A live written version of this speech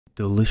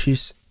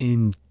Delicious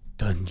in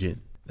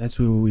Dungeon. That's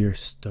what we are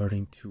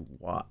starting to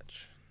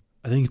watch.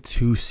 I think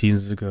 2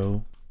 seasons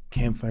ago,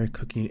 Campfire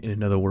Cooking in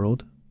Another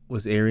World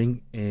was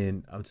airing,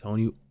 and I'm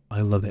telling you,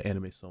 I love that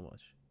anime so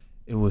much.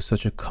 It was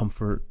such a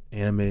comfort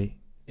anime,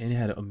 and it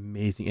had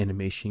amazing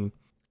animation,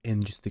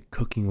 and just the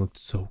cooking looked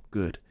so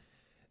good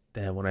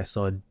that when I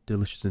saw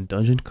Delicious in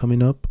Dungeon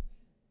coming up,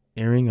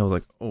 airing, I was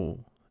like,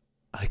 oh,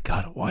 I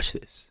gotta watch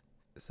this.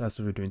 So that's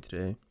what we're doing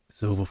today.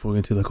 So before we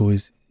get into, like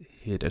always,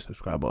 hit that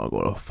subscribe button,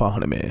 go to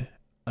 500, man.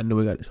 I know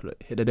we got to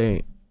hit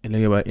today, and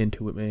then get right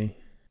into it, man.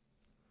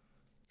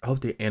 I hope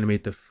they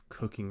animate the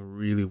cooking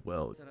really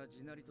well.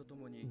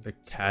 The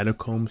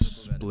catacomb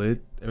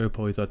split. Everybody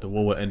probably thought the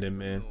war would end,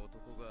 man.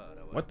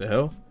 What the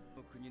hell?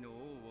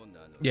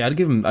 Yeah, I'd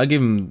give him. I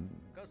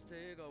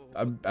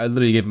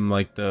literally give him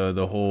like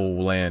the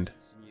whole land.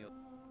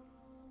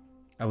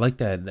 I like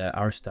that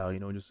art style, you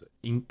know, just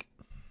ink,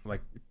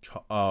 like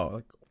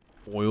oil.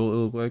 It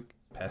looks like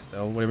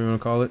pastel, whatever you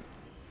want to call it.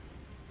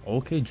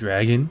 Okay,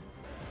 dragon.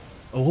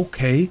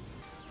 Okay.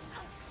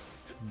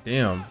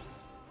 Damn.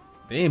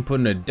 They ain't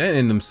putting a dent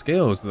in them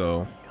scales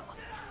though.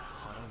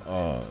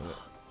 Oh,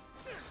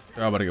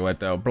 they're all about to get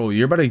wiped out, bro.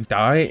 You're about to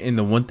die, and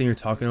the one thing you're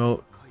talking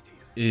about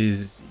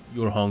is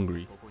you're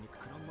hungry.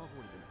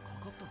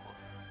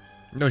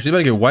 No, she's about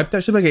to get wiped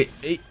out. She's about to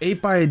get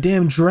ate by a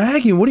damn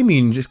dragon. What do you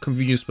mean, just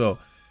confusion spell?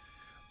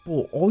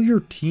 Bro, all your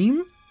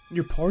team,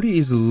 your party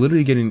is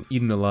literally getting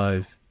eaten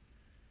alive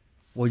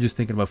while you're just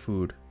thinking about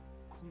food.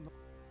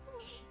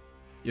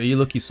 Yo, you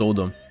look, you sold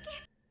them.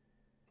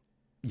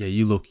 Yeah,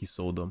 you look, you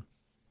sold them.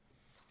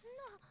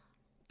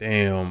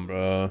 Damn,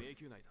 bro.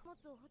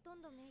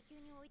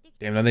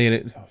 Damn, now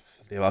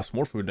they lost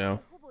more food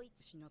now.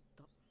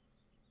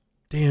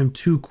 Damn,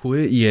 2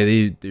 quit. Yeah,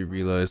 they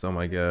realized. Oh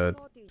my god.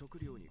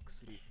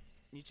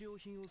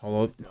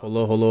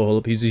 Hold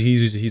up.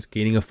 He's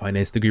gaining a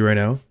finance degree right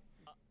now.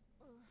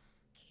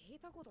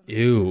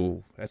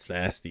 Ew, that's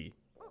nasty.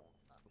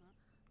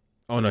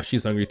 Oh no,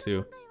 she's hungry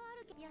too.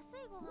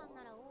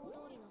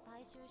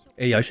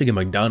 Hey, I should get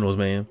McDonald's,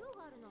 man.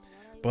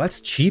 Bro,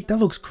 that's cheap. That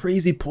looks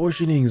crazy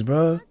portionings,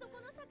 bro.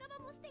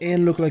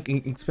 And look like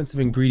expensive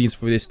ingredients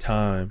for this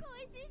time.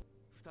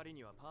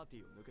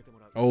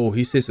 Oh,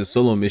 he says a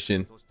solo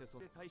mission.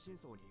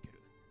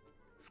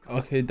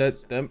 Okay,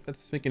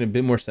 that's making a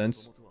bit more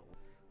sense.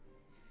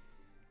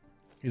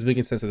 He's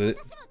making sense of it.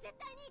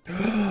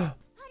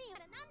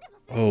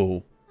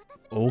 Oh,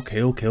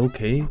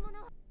 okay.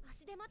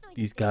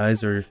 These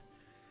guys they're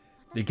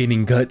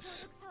getting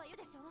guts.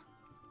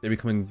 They're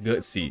becoming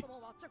gutsy.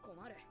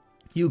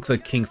 He looks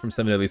like King from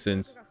 7 Deadly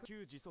Sins.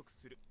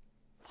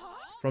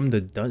 From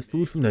the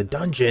food from the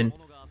dungeon.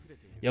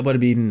 Y'all about to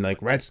be eating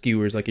like rat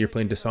skewers like you're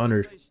playing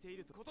Dishonored.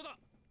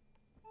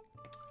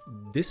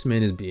 This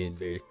man is being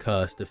very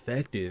cost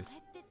effective.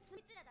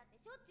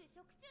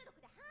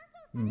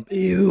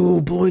 Ew,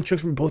 blowing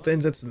trucks from both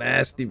ends, that's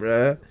nasty,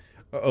 bruh.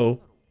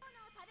 Uh-oh.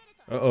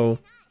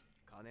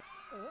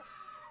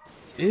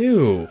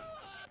 Ew.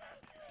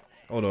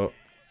 Hold up.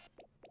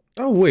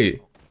 Oh,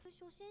 wait.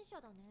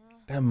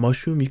 That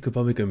mushroom, you could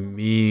probably make a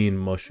mean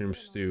mushroom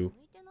stew.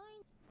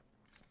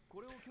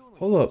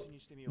 Hold up.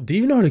 Do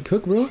you know how to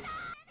cook, bro?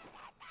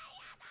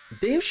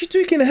 Damn, she's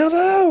tweaking the hell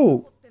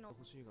out.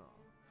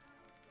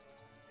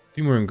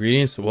 3 more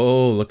ingredients.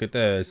 Whoa, look at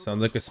that. It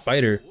sounds like a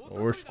spider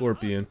or a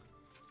scorpion.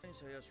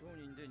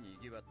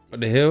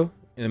 What the hell?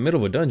 In the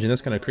middle of a dungeon?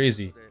 That's kind of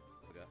crazy.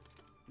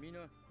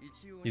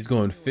 He's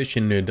going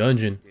fishing in a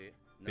dungeon,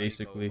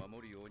 basically.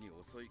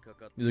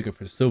 He's looking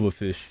for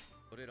silverfish.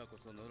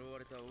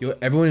 Yo,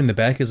 everyone in the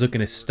back is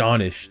looking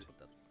astonished.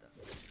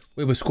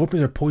 Wait, but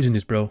scorpions are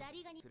poisonous, bro.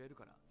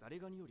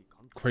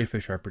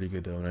 Crayfish are pretty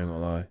good, though, I ain't gonna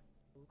lie.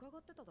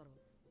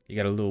 He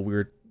got a little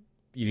weird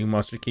eating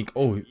monster kink.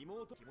 Oh,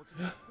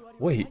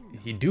 wait,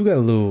 he do got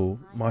a little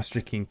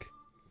monster kink.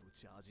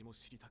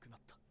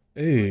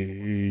 Hey,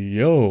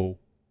 yo.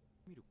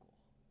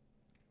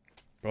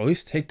 Bro, at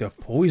least take the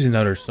poison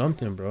out or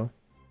something, bro.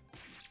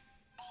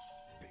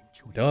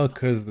 Duh,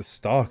 cause the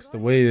stalks, the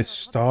way the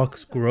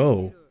stalks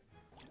grow.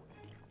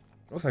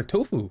 Looks like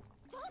tofu.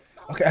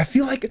 Okay, I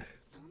feel like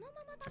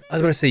I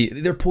was gonna say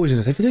they're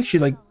poisonous. I feel like she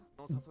like,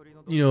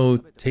 you know,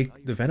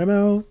 take the venom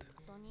out.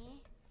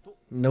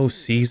 No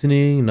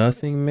seasoning,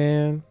 nothing,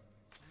 man.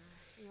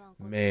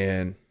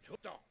 Man.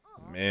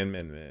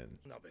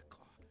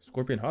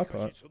 Scorpion hot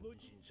pot.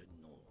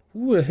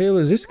 Who the hell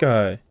is this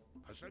guy?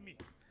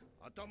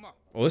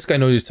 Oh, this guy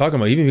knows what he's talking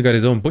about. Even if he got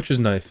his own butcher's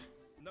knife.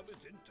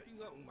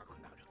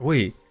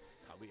 Wait,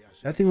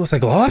 that thing looks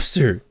like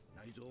lobster.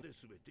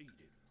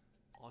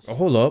 Oh,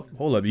 hold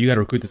up. You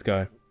gotta recruit this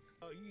guy.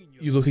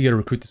 You gotta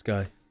recruit this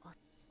guy.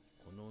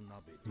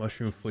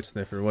 Mushroom foot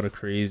sniffer. What a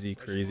crazy.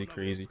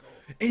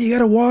 And you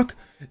gotta walk?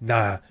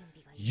 Nah,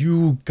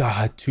 you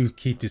got to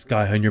keep this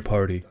guy on your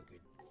party.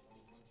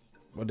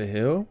 What the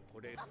hell?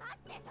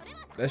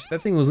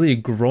 That thing was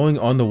literally growing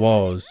on the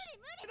walls.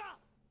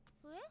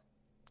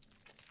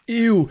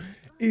 Ew,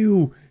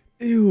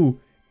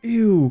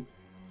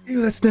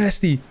 that's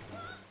nasty.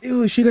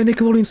 Ew, she got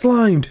Nickelodeon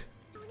slimed.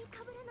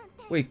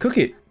 Wait, cook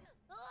it.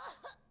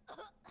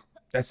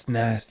 That's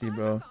nasty,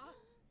 bro.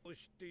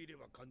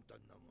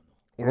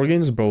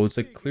 Organs, bro. It's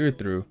like clear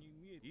through.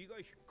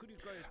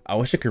 I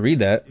wish I could read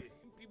that.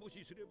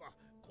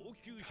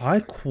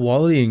 High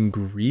quality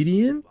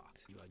ingredient?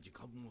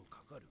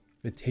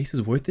 The taste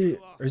is worth it?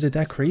 Or is it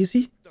that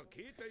crazy?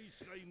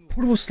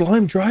 Portable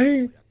slime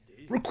dryer?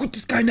 Recruit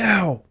this guy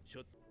now!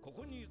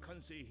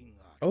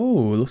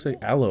 Oh, it looks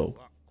like aloe.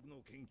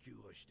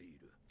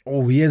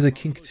 Oh, he has a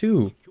kink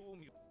too.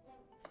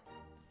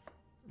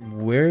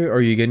 Where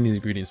are you getting these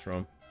ingredients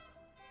from?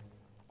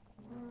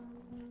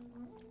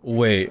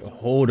 Wait,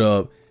 hold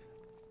up.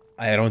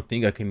 I don't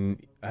think I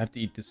can. I have to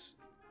eat this.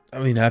 I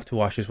mean, I have to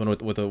wash this one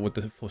with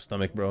the full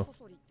stomach, bro.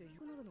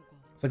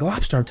 It's like a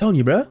lobster, I'm telling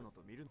you, bro.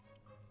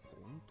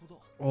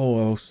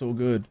 Oh, so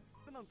good.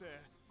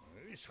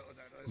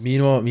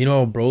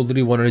 Meanwhile, bro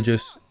literally wanted to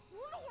just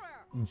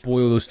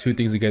boil those two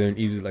things together and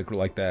eat it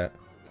like that,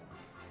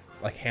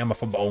 like ham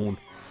off a bone.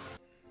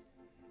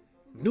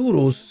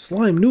 Noodles,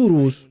 slime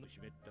noodles.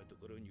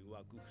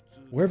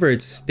 Wherever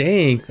it's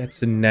staying,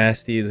 that's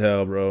nasty as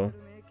hell, bro.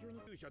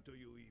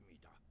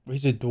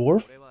 He's a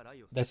dwarf?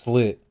 That's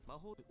lit.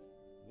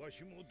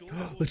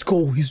 Let's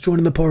go, he's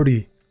joining the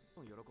party.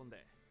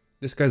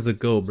 This guy's the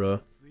GOAT,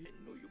 bro.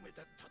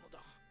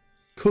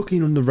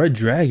 Cooking on the red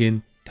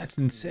dragon? That's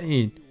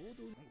insane.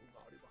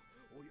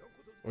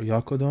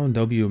 Oyakodon?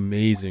 That'll be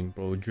amazing,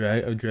 bro. A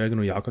dragon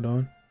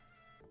Oyakodon?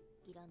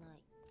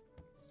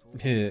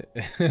 Yeah.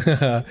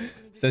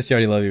 Senshi, I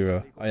already love you,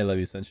 bro. I love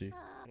you, Senshi.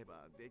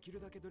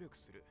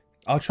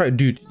 I'll try,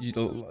 dude.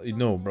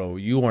 No, bro.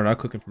 You are not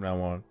cooking from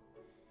now on.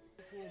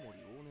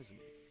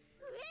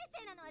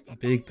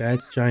 Big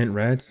bats, giant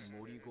rats,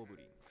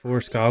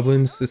 forest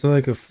goblins. It's not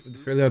like a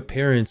Fairly Odd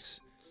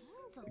Parents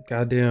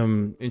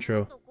goddamn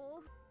intro.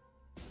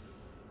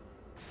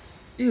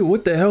 Ew,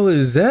 what the hell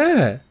is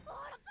that?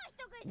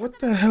 What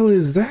the hell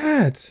is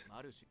that?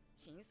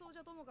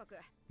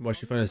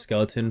 Watch you find a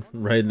skeleton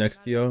right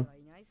next to you.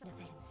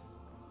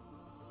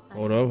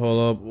 Hold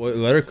up. Wait,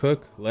 let her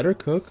cook. Let her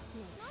cook.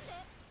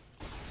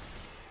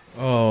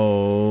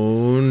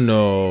 Oh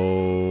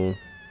no.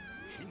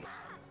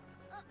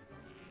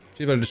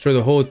 She's about to destroy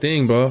the whole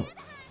thing, bro.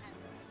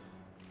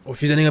 Oh,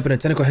 she's ending up in a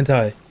tentacle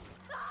hentai.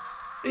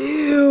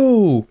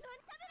 Ew!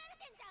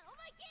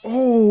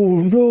 Oh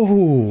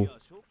no!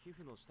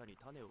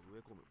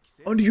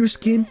 Under your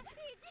skin?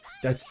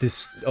 That's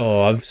this.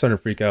 Oh, I'm starting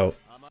to freak out.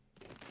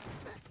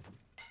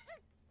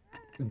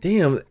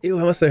 Damn! Ew!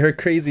 I must have hurt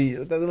crazy.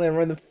 That doesn't like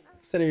run the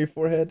center of your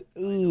forehead.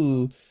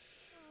 Ooh!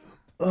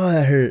 Oh,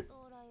 that hurt.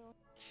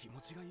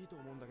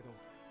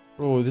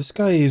 Bro, this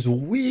guy is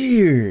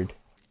weird.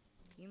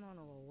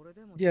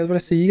 Yeah, that's what I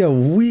say. You got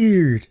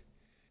weird.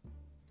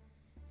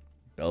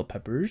 Bell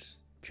peppers,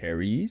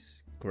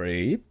 cherries,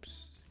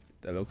 grapes.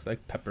 That looks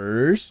like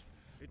peppers.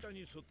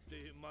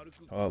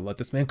 Oh, let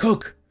this man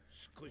cook.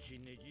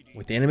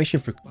 With the animation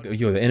for the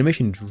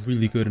animation is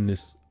really good in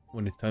this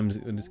when it's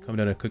coming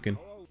down to cooking.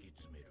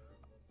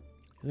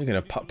 He's making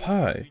a pot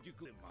pie.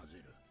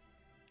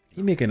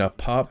 He's making a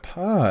pot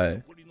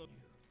pie.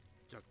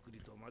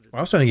 I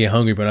was trying to get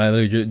hungry, but I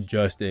literally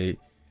just ate.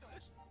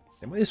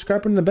 Somebody's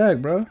scrapping in the back,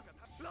 bro.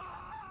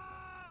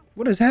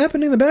 What is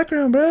happening in the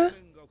background, bro?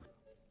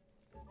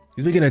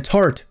 He's making a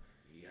tart.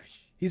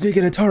 He's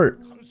making a tart.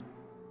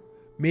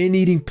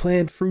 Man-eating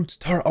plant fruits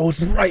tart. I was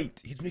right.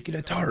 He's making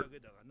a tart.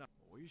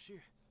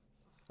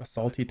 A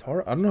salty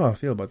tart? I don't know how I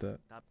feel about that.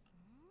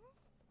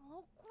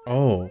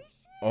 Oh.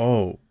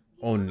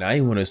 Now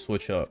you want to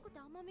switch up.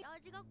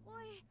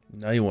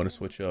 Now you want to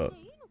switch up.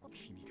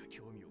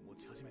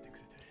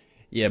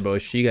 Yeah, bro.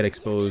 She got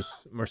exposed.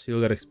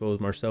 Marcel got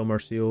exposed.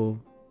 Marisol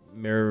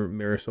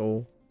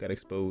got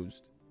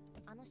exposed.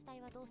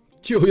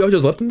 Yo, y'all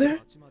just left him there?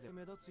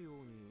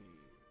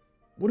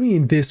 What do you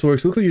mean this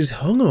works? Looks like you just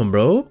hung him,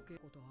 bro. Looks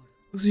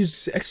like you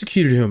just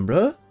executed him,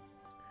 bro.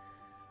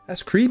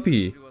 That's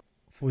creepy.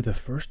 For the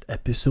first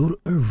episode,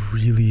 I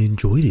really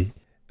enjoyed it.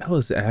 That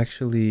was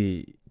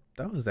actually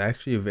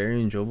a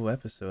very enjoyable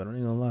episode. I'm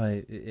not gonna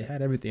lie. It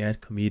had everything. It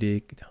had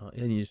comedic,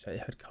 and it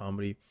had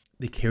comedy.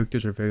 The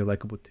characters are very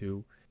likable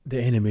too.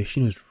 The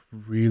animation was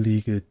really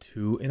good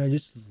too, and I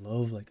just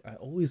love, I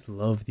always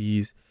love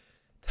these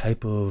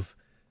type of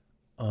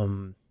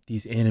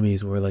these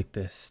animes where like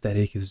the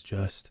aesthetic is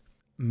just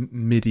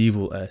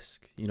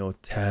medieval-esque, you know,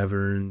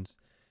 taverns,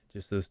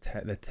 just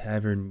the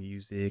tavern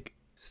music,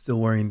 still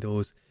wearing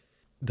those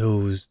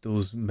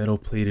metal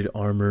plated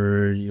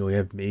armor, you know, we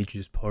have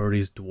mages,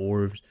 parties,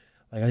 dwarves.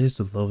 Like, I just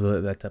love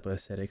that type of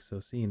aesthetic. So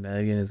seeing that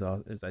again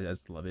I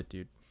just love it,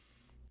 dude.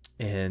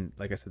 And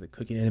like I said, the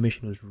cooking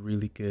animation was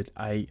really good.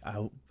 I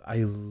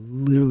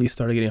literally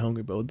started getting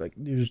hungry, bro. Like,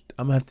 I'm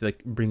gonna have to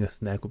like bring a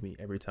snack with me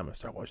every time I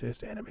start watching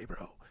this anime,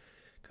 bro.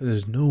 Cause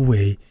there's no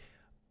way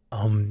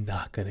I'm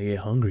not gonna get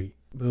hungry.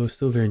 But it was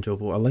still very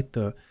enjoyable. I like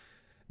the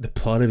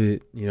plot of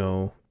it, you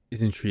know,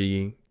 is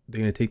intriguing. They're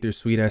gonna take their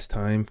sweet ass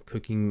time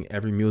cooking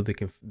every meal they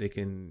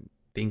can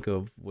think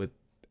of with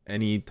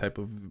any type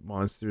of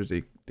monsters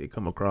they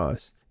come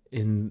across.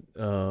 In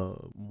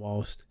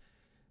whilst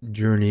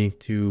journey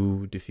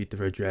to defeat the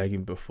red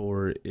dragon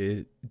before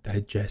it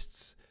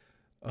digests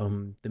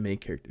the main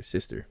character's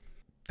sister.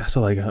 That's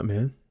all I got,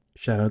 man.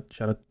 Shout out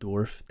the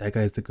dwarf. That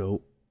guy's the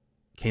goat.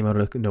 Came out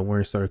of nowhere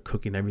and started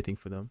cooking everything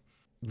for them.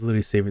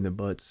 Literally saving their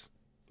butts.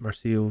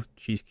 Marcel,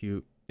 she's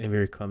cute and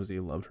very clumsy.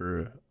 Love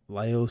her.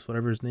 Lyos,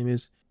 whatever his name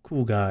is.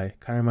 Cool guy.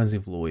 Kind of reminds me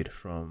of Lloyd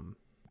from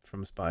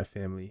Spy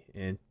Family.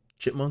 And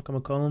Chipmunk, I'm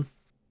gonna call him.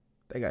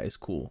 That guy is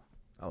cool.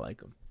 I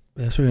like him.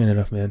 That's really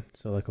enough, man.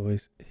 So like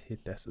always,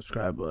 hit that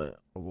subscribe button.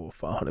 We'll go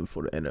 500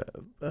 before the end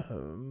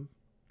of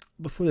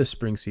before the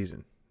spring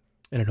season.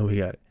 And I know we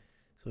got it.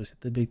 So just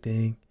hit the big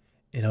thing,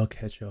 and I'll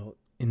catch y'all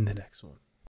in the next one.